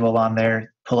schedule on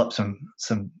there. Pull up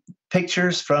some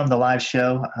pictures from the live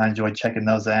show. I enjoyed checking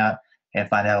those out and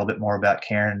find out a little bit more about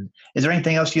Karen. Is there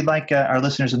anything else you'd like our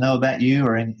listeners to know about you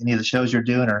or any of the shows you're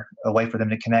doing, or a way for them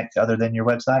to connect other than your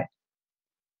website?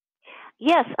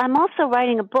 Yes, I'm also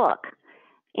writing a book.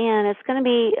 And it's going to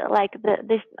be like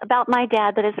this about my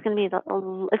dad, but it's going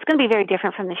to be very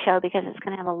different from the show because it's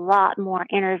going to have a lot more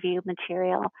interview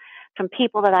material from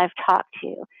people that I've talked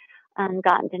to and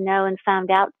gotten to know and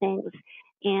found out things.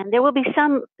 And there will be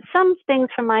some things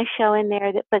from my show in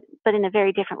there but in a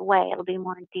very different way. It'll be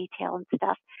more in detail and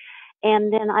stuff.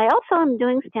 And then I also am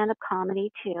doing stand-up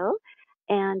comedy too.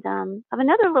 And I have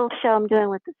another little show I'm doing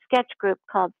with a sketch group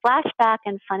called Flashback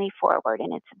and Funny Forward,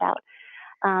 and it's about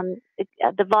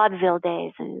the vaudeville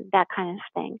days and that kind of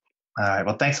thing. All right.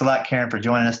 Well, thanks a lot, Karen, for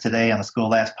joining us today on the School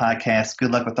Laughs podcast. Good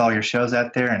luck with all your shows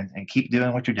out there, and keep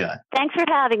doing what you're doing. Thanks for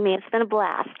having me. It's been a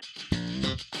blast.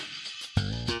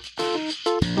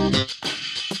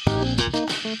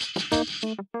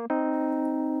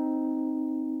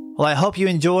 Well, I hope you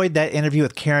enjoyed that interview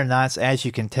with Karen Knotts. As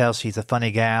you can tell, she's a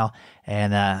funny gal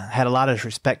and had a lot of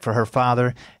respect for her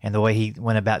father and the way he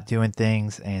went about doing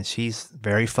things. And she's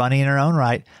very funny in her own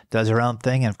right, does her own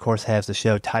thing, and of course has the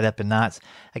show Tied Up in Knots.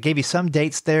 I gave you some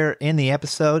dates there in the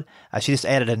episode. She just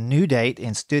added a new date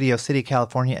in Studio City,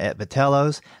 California at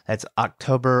Vitello's. That's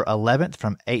October 11th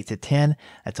from 8 to 10.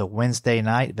 That's a Wednesday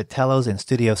night. Vitello's in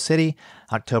Studio City,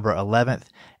 October 11th,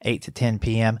 8 to 10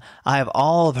 p.m. I have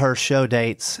all of her show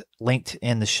dates linked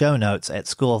in the show notes at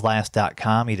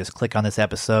schooloflaughs.com. You just click on this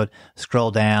episode,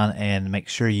 scroll down, and make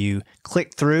sure you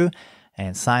click through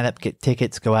and sign up, get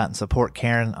tickets, go out and support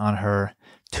Karen on her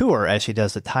tour as she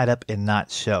does the Tied Up in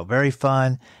Knots show. Very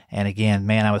fun. And again,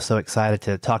 man, I was so excited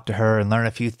to talk to her and learn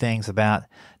a few things about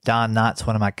Don Knotts,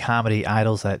 one of my comedy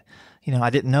idols that, I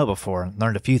didn't know before.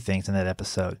 Learned a few things in that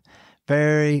episode.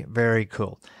 Very, very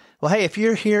cool. Well, hey, if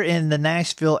you're here in the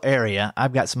Nashville area,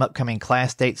 I've got some upcoming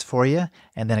class dates for you,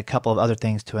 and then a couple of other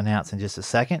things to announce in just a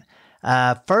second.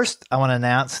 First, I want to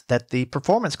announce that the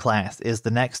performance class is the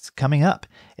next coming up.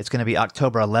 It's going to be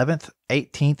October 11th,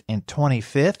 18th, and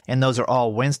 25th, and those are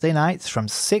all Wednesday nights from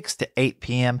 6 to 8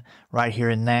 p.m. right here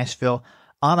in Nashville.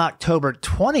 On October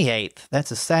 28th,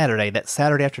 that's a Saturday, that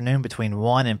Saturday afternoon between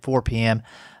 1 and 4 p.m.,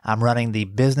 I'm running the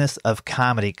Business of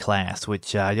Comedy class,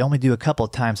 which I only do a couple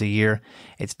of times a year.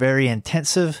 It's very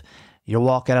intensive. You'll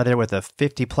walk out of there with a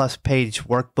 50-plus page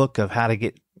workbook of how to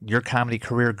get your comedy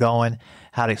career going,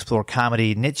 how to explore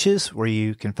comedy niches where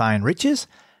you can find riches.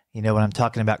 You know what I'm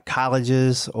talking about,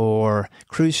 colleges or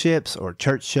cruise ships or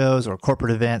church shows or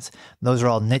corporate events. Those are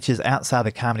all niches outside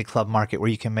the comedy club market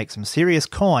where you can make some serious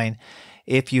coin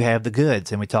if you have the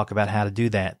goods, and we talk about how to do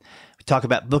that. We talk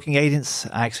about booking agents.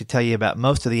 I actually tell you about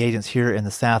most of the agents here in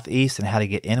the Southeast and how to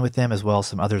get in with them, as well as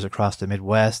some others across the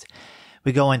Midwest.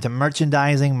 We go into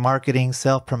merchandising, marketing,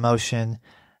 self-promotion.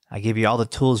 I give you all the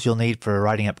tools you'll need for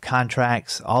writing up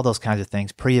contracts, all those kinds of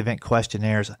things, pre-event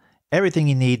questionnaires, everything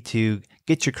you need to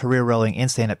get your career rolling in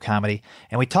stand-up comedy.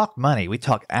 And we talk money. We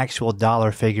talk actual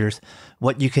dollar figures,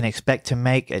 what you can expect to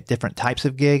make at different types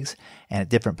of gigs and at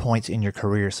different points in your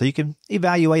career. So you can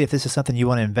evaluate if this is something you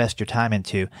want to invest your time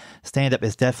into. Stand-up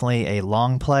is definitely a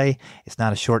long play. It's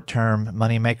not a short-term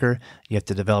moneymaker. You have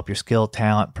to develop your skill,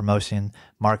 talent, promotion,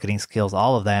 marketing skills,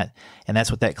 all of that. And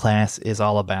that's what that class is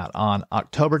all about on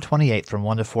October 28th from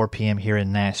 1 to 4 p.m. here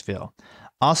in Nashville.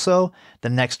 Also, the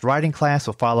next writing class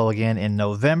will follow again in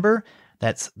November.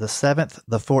 That's the 7th,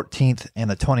 the 14th, and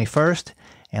the 21st.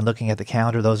 And looking at the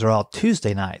calendar, those are all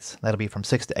Tuesday nights. That'll be from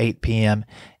 6 to 8 p.m.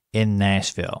 in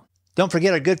Nashville. Don't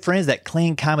forget our good friends at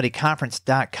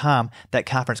cleancomedyconference.com. That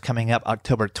conference coming up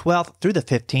October 12th through the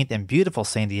 15th in beautiful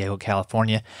San Diego,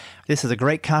 California. This is a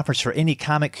great conference for any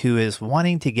comic who is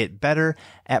wanting to get better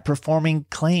at performing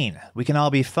clean. We can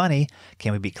all be funny.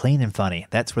 Can we be clean and funny?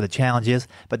 That's where the challenge is,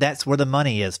 but that's where the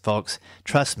money is, folks.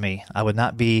 Trust me, I would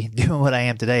not be doing what I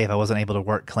am today if I wasn't able to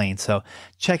work clean. So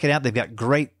check it out. They've got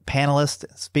great panelists,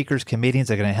 speakers, comedians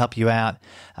that are going to help you out.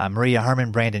 Maria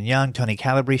Herman, Brandon Young, Tony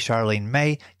Calabri, Charlene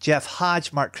May, Jeff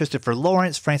Hodge, Mark Christopher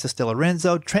Lawrence, Francis De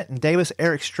Lorenzo, Trenton Davis,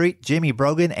 Eric Street, Jimmy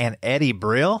Brogan, and Eddie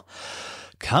Brill.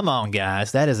 Come on,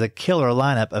 guys. That is a killer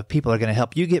lineup of people that are going to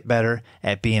help you get better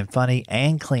at being funny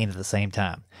and clean at the same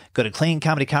time. Go to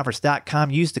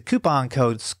cleancomedyconference.com. Use the coupon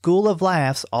code School of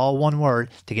Laughs, all one word,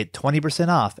 to get 20%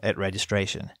 off at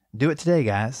registration. Do it today,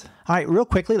 guys. All right, real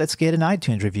quickly, let's get an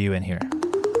iTunes review in here.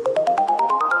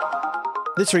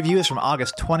 This review is from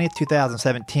August 20th,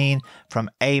 2017,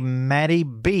 from A. Maddie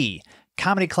B.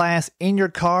 Comedy class in your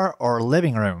car or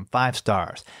living room, 5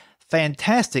 stars.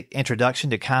 Fantastic introduction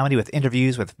to comedy with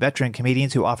interviews with veteran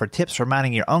comedians who offer tips for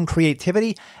minding your own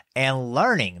creativity and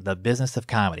learning the business of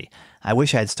comedy. I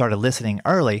wish I had started listening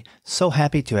early. So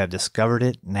happy to have discovered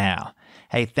it now.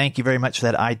 Hey, thank you very much for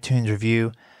that iTunes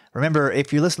review. Remember,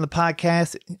 if you listen to the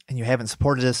podcast and you haven't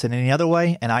supported us in any other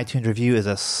way, an iTunes review is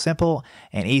a simple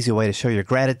and easy way to show your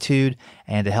gratitude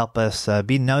and to help us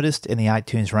be noticed in the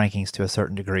iTunes rankings to a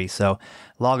certain degree. So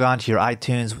log on to your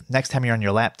iTunes. Next time you're on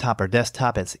your laptop or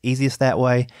desktop, it's easiest that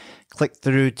way. Click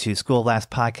through to School of Laughs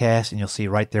Podcast, and you'll see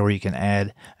right there where you can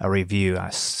add a review.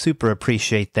 I super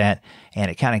appreciate that, and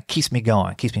it kind of keeps me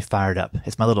going, keeps me fired up.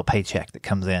 It's my little paycheck that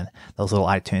comes in, those little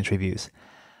iTunes reviews.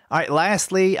 All right,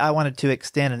 lastly, I wanted to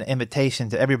extend an invitation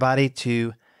to everybody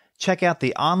to check out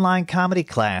the online comedy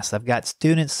class. I've got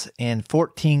students in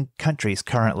 14 countries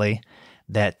currently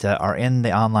that are in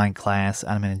the online class.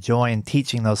 I'm enjoying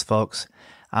teaching those folks.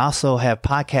 I also have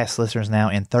podcast listeners now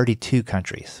in 32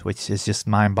 countries, which is just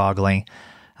mind-boggling.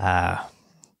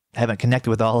 Haven't connected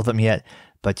with all of them yet,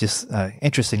 but just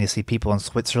interesting to see people in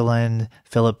Switzerland,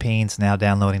 Philippines now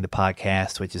downloading the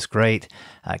podcast, which is great.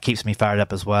 Keeps me fired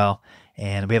up as well.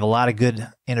 And we have a lot of good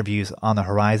interviews on the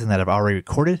horizon that I've already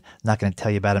recorded. Not going to tell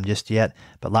you about them just yet,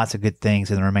 but lots of good things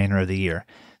in the remainder of the year.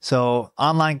 So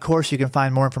online course, you can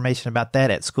find more information about that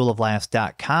at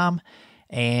schooloflaughs.com.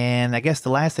 And I guess the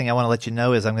last thing I want to let you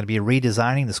know is I'm going to be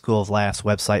redesigning the School of Laughs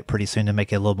website pretty soon to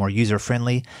make it a little more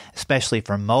user-friendly, especially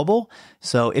for mobile.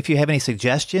 So if you have any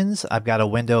suggestions, I've got a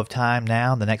window of time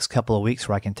now in the next couple of weeks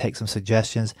where I can take some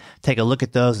suggestions, take a look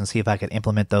at those, and see if I can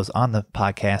implement those on the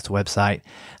podcast website.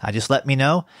 Just let me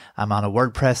know. I'm on a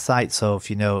WordPress site, so if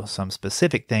you know some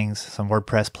specific things, some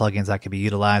WordPress plugins I could be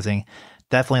utilizing,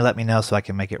 definitely let me know so I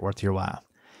can make it worth your while.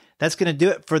 That's going to do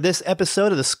it for this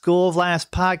episode of the School of Laughs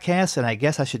podcast, and I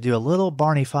guess I should do a little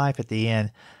Barney Fife at the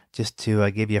end just to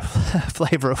give you a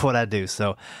flavor of what I do.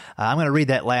 So I'm going to read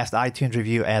that last iTunes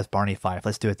review as Barney Fife.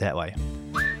 Let's do it that way.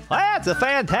 Well, that's a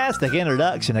fantastic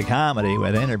introduction to comedy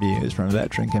with interviews from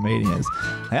veteran comedians.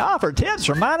 They offer tips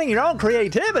for minding your own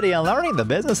creativity and learning the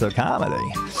business of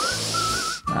comedy.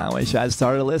 I wish I'd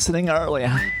started listening earlier.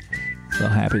 So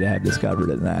happy to have discovered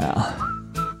it now.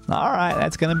 All right,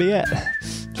 that's going to be it.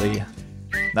 See,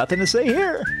 nothing to see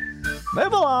here.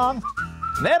 Move along.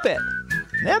 Nip it.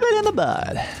 Nip it in the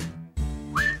bud.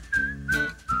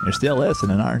 You're still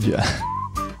listening, aren't you?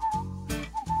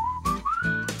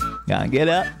 Gotta get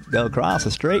up, go across the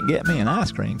street, get me an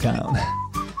ice cream cone.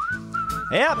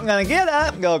 Yep, I'm gonna get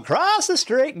up and go across the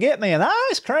street, get me an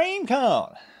ice cream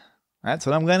cone. That's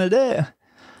what I'm gonna do.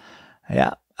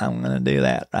 Yep, I'm gonna do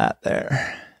that right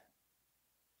there.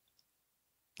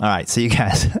 All right, see you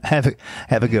guys. Have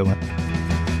a good one.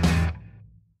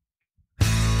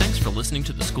 Thanks for listening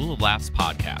to the School of Laughs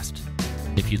podcast.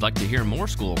 If you'd like to hear more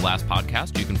School of Laughs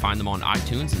podcasts, you can find them on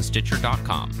iTunes and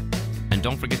Stitcher.com. And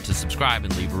don't forget to subscribe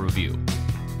and leave a review.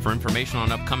 For information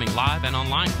on upcoming live and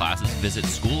online classes, visit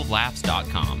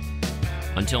schooloflaughs.com.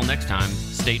 Until next time,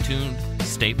 stay tuned,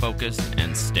 stay focused,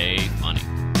 and stay funny.